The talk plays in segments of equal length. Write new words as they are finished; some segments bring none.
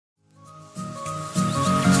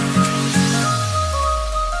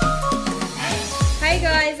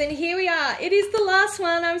and here we are. It is the last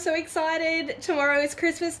one. I'm so excited. Tomorrow is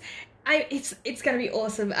Christmas. It's gonna be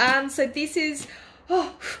awesome. So this is,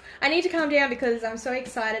 oh, I need to calm down because I'm so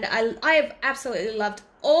excited. I have absolutely loved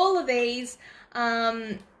all of these.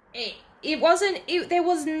 There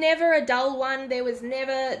was never a dull one. There was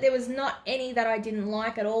not any that I didn't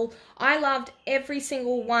like at all. I loved every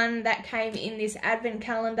single one that came in this advent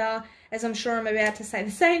calendar, as I'm sure I'm about to say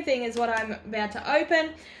the same thing as what I'm about to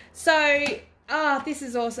open. So, this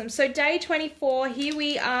is awesome. So day 24, here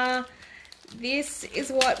we are. This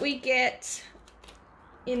is what we get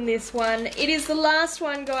in this one. It is the last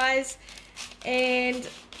one, guys. And,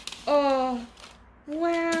 oh,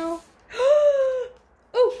 wow. Oh,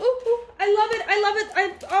 I love it. I love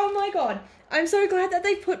it. Oh my God. I'm so glad that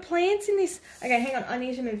they put plants in this. Okay, hang on. I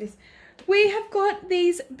need to move this. We have got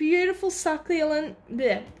these beautiful succulent,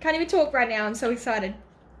 bleh, can't even talk right now. I'm so excited.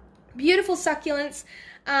 Beautiful succulents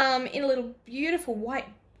in a little beautiful white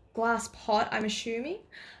glass pot, I'm assuming.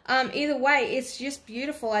 Either way, it's just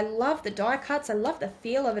beautiful. I love the die cuts. I love the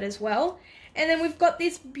feel of it as well. And then we've got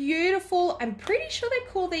this beautiful, I'm pretty sure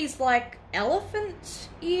they call these like elephant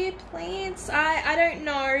ear plants. I don't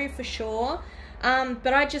know for sure.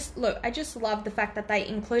 But I just love the fact that they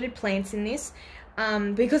included plants in this.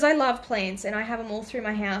 Because I love plants and I have them all through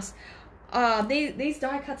my house. These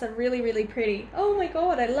die cuts are really, really pretty. Oh my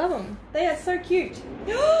God, I love them. They are so cute.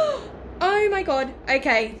 Oh my God.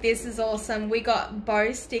 Okay, this is awesome. We got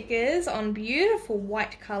bow stickers on beautiful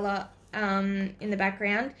white color in the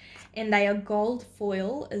background, and they are gold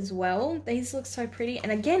foil as well. These look so pretty,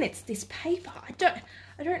 and again, it's this paper. I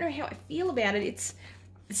don't know how I feel about it. It's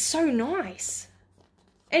so nice.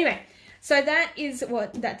 Anyway, so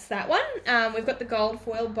that's that one. We've got the gold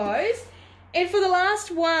foil bows, and for the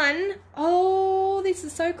last one, oh, this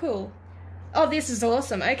is so cool. Oh, this is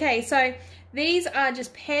awesome. Okay, so these are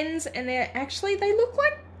just pens, and they look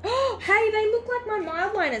like, oh, hey, they look like my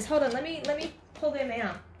mild liners. Hold on, let me pull them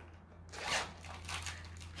out.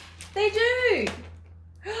 They do.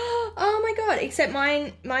 Oh my God, except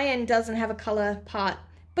my end doesn't have a color part,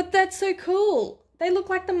 but that's so cool. They look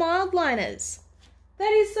like the mild liners.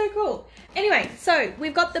 That is so cool. Anyway, so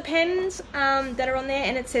we've got the pens that are on there,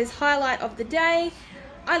 and it says highlight of the day.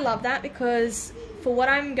 I love that because for what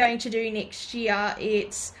I'm going to do next year,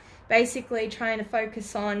 it's basically trying to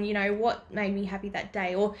focus on, you know, what made me happy that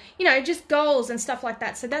day, or, you know, just goals and stuff like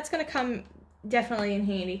that. So that's going to come definitely in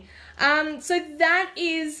handy. So that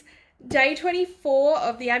is day 24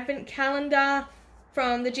 of the advent calendar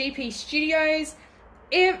from the GP Studios.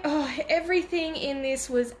 Everything in this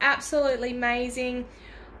was absolutely amazing.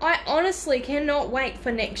 I honestly cannot wait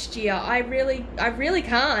for next year. I really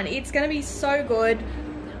can't. It's going to be so good.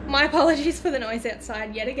 My apologies for the noise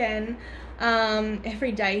outside yet again.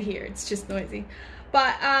 Every day here it's just noisy.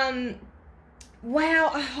 But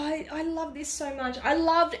wow, I love this so much. I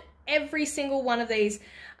loved every single one of these.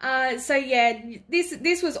 So yeah,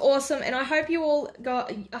 this was awesome, and I hope you all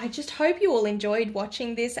enjoyed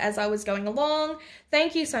watching this as I was going along.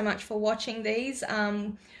 Thank you so much for watching these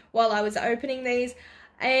while I was opening these.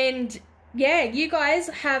 And yeah, you guys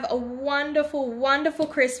have a wonderful, wonderful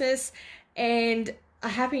Christmas and a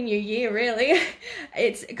happy new year, really.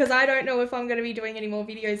 It's because I don't know if I'm going to be doing any more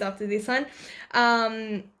videos after this one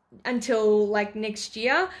until like next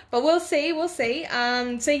year, but we'll see.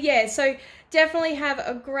 So yeah, so definitely have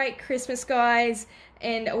a great Christmas, guys,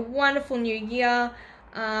 and a wonderful new year.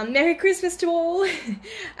 Merry Christmas to all.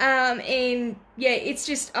 And yeah, it's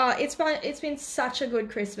just it's been such a good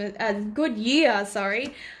Christmas, good year,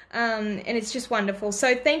 sorry. And it's just wonderful.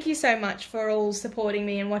 So thank you so much for all supporting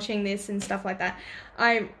me and watching this and stuff like that.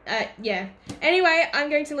 Yeah. Anyway, I'm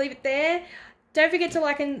going to leave it there. Don't forget to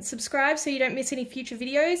like and subscribe so you don't miss any future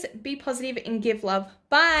videos. Be positive and give love.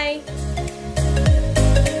 Bye.